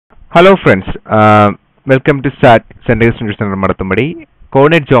Hello friends, welcome to SAT Center Institution Marathamadi,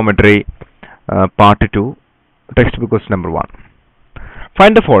 Coordinate Geometry Part 2, Textbook question number 1.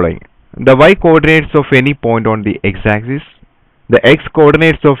 Find the following: the y coordinates of any point on the x-axis, the x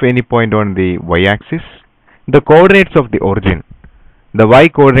coordinates of any point on the y-axis, the coordinates of the origin, the y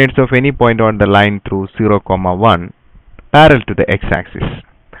coordinates of any point on the line through 0, 1 parallel to the x-axis,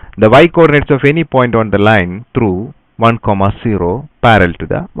 the y coordinates of any point on the line through 1, 0 parallel to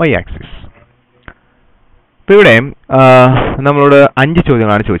the y-axis. ഇപ്പോൾ ഇവിടെ നമ്മളോട് 5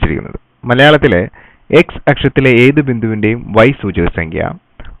 ചോദ്യങ്ങളാണ് ചോദിച്ചിരിക്കുന്നത്. മലയാളത്തിലെ x അക്ഷത്തിലെ ഏത് ബിന്ദുവിന്റെയും y സൂചക സംഖ്യ,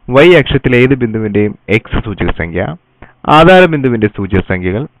 y അക്ഷത്തിലെ ഏത് ബിന്ദുവിന്റെയും x സൂചക സംഖ്യ, ആധാര ബിന്ദുവിന്റെ സൂചക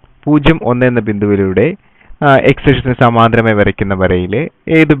സംഖ്യകൾ, 0, 1 എന്ന ബിന്ദുവിലൂടെ x അക്ഷത്തിന് സമാന്തരമായി വരയ്ക്കുന്ന വരയിലെ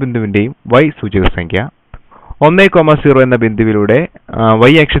ഏത് ബിന്ദുവിന്റെയും y സൂചക സംഖ്യ, 1, 0 എന്ന ബിന്ദുവിലൂടെ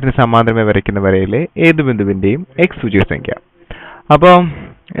y അക്ഷത്തിന് സമാന്തരമായി വരയ്ക്കുന്ന വരയിലെ ഏത് ബിന്ദുവിന്റെയും x സൂചക സംഖ്യ. അപ്പോൾ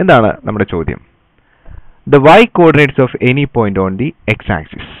എന്താണ് നമ്മുടെ ചോദ്യം? The y coordinates of any point on the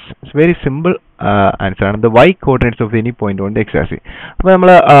x-axis. It's very simple answer ആണ്. The y coordinates of any point on the x-axis. അപ്പോൾ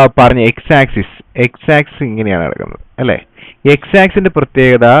നമ്മൾ പറഞ്ഞ x-axis ഇങ്ങനെയാണ് നടക്കുന്നത് അല്ലേ? x-axisന്റെ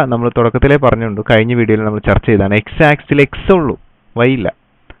പ്രത്യേകത നമ്മൾ തുടക്കത്തിലേ പറഞ്ഞുകൊണ്ട് കഴിഞ്ഞ വീഡിയോയിൽ നമ്മൾ ചർച്ച ചെയ്താണ്. x-axisൽ x ഉള്ളൂ, y ഇല്ല.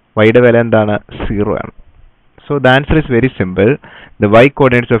 y-യുടെ വില എന്താണ്? 0 ആണ്. So the answer is very simple. The y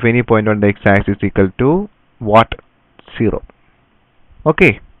coordinates of any point on the x-axis is equal to what? 0. Okay.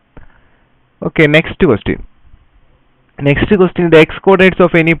 Okay, next question. The x coordinates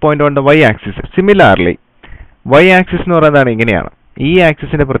of any point on the y-axis. Similarly, y-axis എന്ന് പറയുന്നത് ഇങ്ങനെയാണ്. ഈ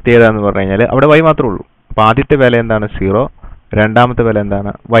ആക്സിസിന്റെ പ്രത്യേകത എന്ന് പറഞ്ഞു കഴിഞ്ഞാൽ അവിടെ y മാത്രമേ ഉള്ളൂ. അപ്പോൾ ആദ്യത്തെ വില എന്താണ്? 0. രണ്ടാമത്തെ വില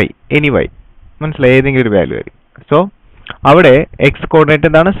എന്താണ്? y. Any y. മനസ്സിലായി? ഏതെങ്കിലും ഒരു വാല്യൂ ആയിരിക്കും. സോ അവിടെ x കോർഡിനേറ്റ്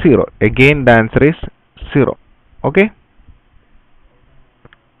എന്താണ്? 0. Again the answer is 0. Okay.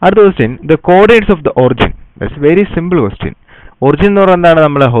 അടുത്ത question, the coordinates of the origin. That's a very simple question. Origin എന്ന് പറയുന്നത് എന്താണ്?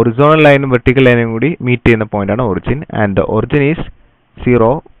 നമ്മൾ ഹൊറിസോണൽ ലൈനും വെർട്ടിക്കൽ ലൈനും കൂടി മീറ്റ് ചെയ്യുന്ന പോയിന്റ് ആണ് origin. And the origin is 0,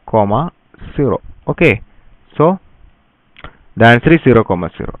 0. Okay. So the answer is 0,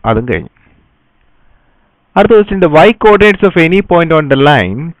 0. അതും കഴിഞ്ഞു. അടുത്ത question, the y coordinates of any point on the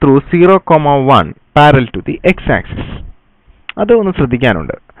line through 0, 1 parallel to the x-axis. അത് ഒന്ന്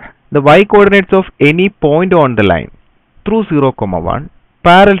ശ്രദ്ധിക്കാനുണ്ട്. The y coordinates of any point on the line through 0, 1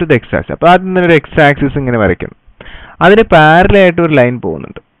 parallel to the x-axis. അപ്പോൾ ആദ്യം തന്നെ ഒരു x-axis ഇങ്ങനെ വരയ്ക്കും. അതിന് പാരലൽ ആയിട്ട് ഒരു ലൈൻ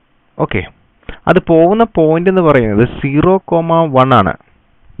പോകുന്നുണ്ട്. ഓക്കെ, അത് പോകുന്ന പോയിന്റ് എന്ന് പറയുന്നത് 0, 1 ആണ്.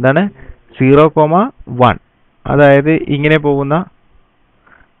 എന്താണ്? 0, 1. അതായത് ഇങ്ങനെ പോകുന്ന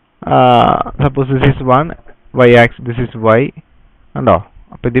suppose this is 1 y axis, this is y ഉണ്ടോ?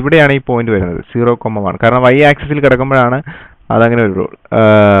 അപ്പോൾ ഇതിവിടെയാണ് ഈ പോയിന്റ് വരുന്നത് 0, 1. കാരണം y ആക്സിസിൽ കിടക്കുമ്പോഴാണ് അതങ്ങനെ ഒരു റൂൾ.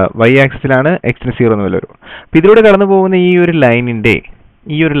 y ആക്സിസിലാണ് എക്സിന് 0 എന്ന് വരും. അപ്പോൾ ഇതിലൂടെ കടന്നു പോകുന്ന ഈ ഒരു ലൈനിന്റെ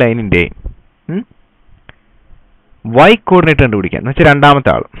y കോർഡിനേറ്റ് കണ്ടുപിടിക്കാൻ എന്ന് വെച്ചാൽ രണ്ടാമത്തെ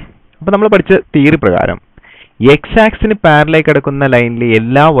ആൾ. അപ്പോൾ നമ്മൾ പഠിച്ച തിയറി പ്രകാരം x ആക്സിന് പാരലായി കിടക്കുന്ന ലൈനിലെ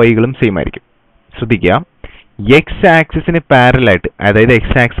എല്ലാ വൈകളും സെയിം ആയിരിക്കും. ശ്രദ്ധിക്കുക, x ആക്സിസിന് പാരലായിട്ട്, അതായത് x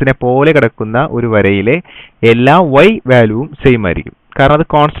ആക്സിനെ പോലെ കിടക്കുന്ന ഒരു വരയിലെ എല്ലാ y വാല്യൂവും സെയിം ആയിരിക്കും. കാരണം അത്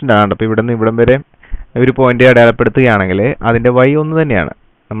കോൺസ്റ്റന്റ് ആണ്. അപ്പോൾ ഇവിടെ നിന്ന് ഇവിടം വരെ ഒരു പോയിന്റ് അടയാളപ്പെടുത്തുകയാണെങ്കിൽ അതിന്റെ y ഒന്ന് തന്നെയാണ്.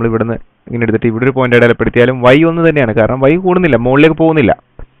 നമ്മൾ ഇവിടുന്ന് ഇങ്ങനെ എടുത്തിട്ട് ഇവിടെ ഒരു പോയിന്റ് അടയാളപ്പെടുത്തിയാലും y ഒന്ന് തന്നെയാണ്. കാരണം y കൂടുന്നില്ല, മുകളിലേക്ക് പോകുന്നില്ല.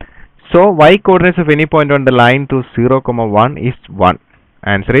 So y coordinates of any point on the line through 0, 1 is 1.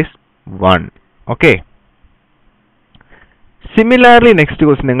 Answer is 1. Okay. Similarly, next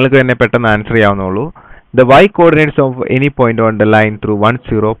question നിങ്ങൾക്ക് തന്നെ പെട്ടെന്ന് answer ചെയ്യാവുന്നുള്ളൂ. The y coordinates of any point on the line through 1,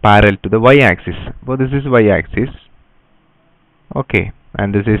 0 parallel to the y axis. So this is y axis. Okay, and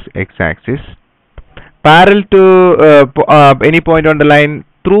this is x axis. Parallel to any point on the line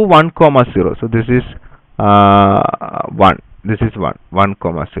through 1, 0. So this is 1. This is 1,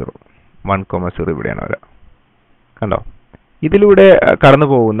 0. 1, 0 ഇവിടെയാണ് വരിക. കണ്ടോ? ഇതിലൂടെ കടന്നു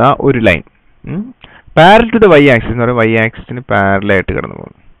പോകുന്ന ഒരു line parallel to the y axis എന്ന് പറയുമ്പോൾ y ആക്സിസിന് പാരലായിട്ട് കടന്നു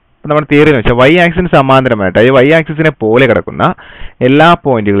പോകുന്നു. അപ്പോൾ നമ്മുടെ തിയറി എന്ന് വെച്ചാൽ y ആക്സിന് സമാന്തരമായിട്ട്, അതായത് y ആക്സിസിനെ പോലെ കിടക്കുന്ന എല്ലാ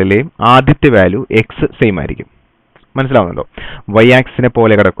പോയിന്റുകളിലെയും ആദ്യത്തെ വാല്യൂ x സെയിം ആയിരിക്കും. മനസ്സിലാവുന്നുണ്ടോ? y ആക്സിസിനെ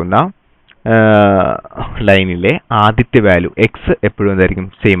പോലെ കിടക്കുന്ന ലൈനിലെ ആദ്യത്തെ വാല്യൂ x എപ്പോഴും എന്തായിരിക്കും?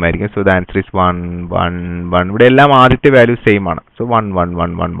 സെയിം ആയിരിക്കും. So the answer is 1, 1, 1. ഇവിടെ എല്ലാം ആദ്യത്തെ വാല്യൂ സെയിം ആണ്. So 1, 1,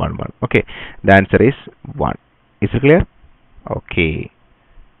 1, 1, 1, 1. Okay, the answer is 1. Is it clear? Okay,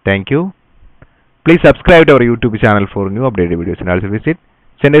 thank you. Please subscribe to our YouTube channel for new updated videos and also visit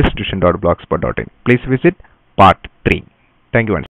centerinstitution.blogspot.in. Please visit part 3. Thank you.